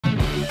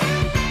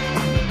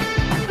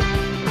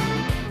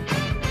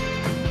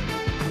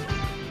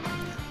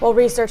Well,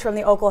 research from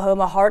the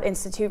Oklahoma Heart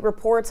Institute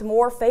reports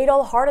more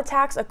fatal heart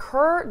attacks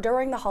occur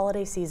during the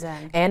holiday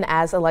season. And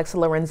as Alexa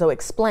Lorenzo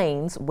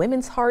explains,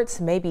 women's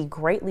hearts may be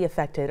greatly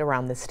affected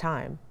around this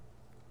time.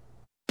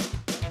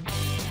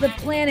 The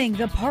planning,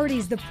 the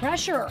parties, the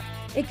pressure,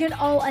 it can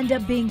all end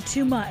up being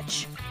too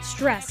much.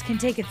 Stress can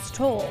take its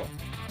toll.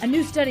 A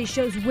new study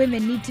shows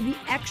women need to be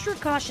extra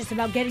cautious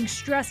about getting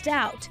stressed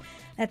out.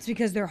 That's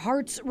because their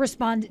hearts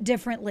respond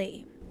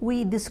differently.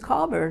 We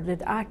discovered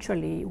that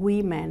actually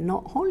women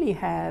not only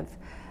have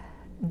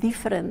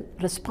different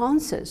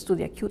responses to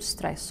the acute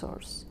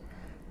stressors,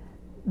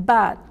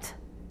 but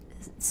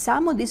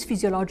some of these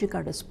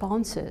physiological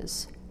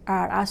responses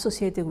are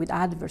associated with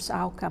adverse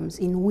outcomes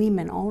in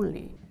women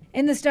only.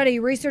 In the study,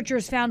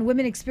 researchers found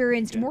women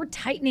experienced more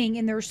tightening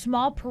in their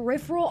small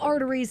peripheral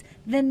arteries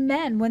than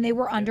men when they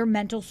were under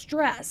mental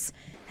stress.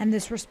 And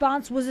this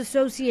response was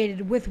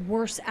associated with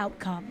worse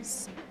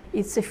outcomes.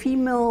 It's a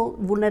female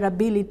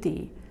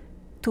vulnerability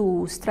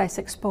to stress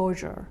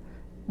exposure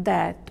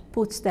that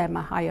puts them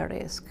at higher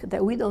risk,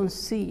 that we don't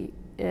see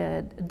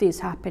this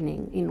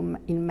happening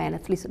in men,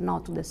 at least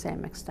not to the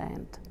same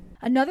extent.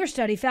 Another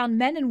study found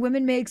men and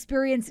women may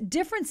experience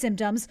different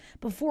symptoms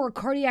before a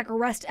cardiac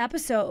arrest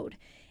episode.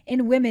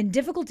 In women,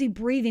 difficulty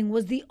breathing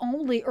was the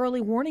only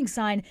early warning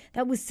sign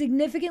that was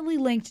significantly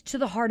linked to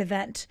the heart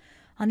event.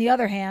 On the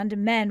other hand,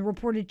 men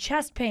reported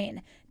chest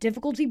pain,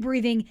 difficulty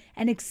breathing,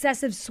 and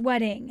excessive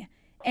sweating.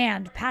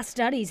 And past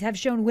studies have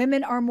shown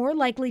women are more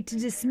likely to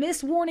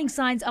dismiss warning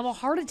signs of a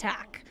heart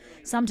attack,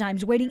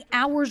 sometimes waiting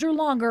hours or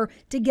longer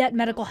to get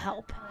medical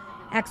help.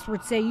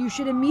 Experts say you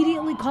should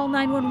immediately call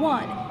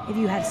 911 if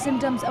you have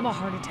symptoms of a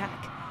heart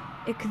attack.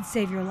 It could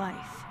save your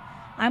life.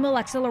 I'm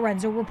Alexa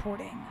Lorenzo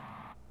reporting.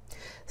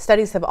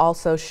 Studies have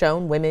also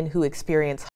shown women who experience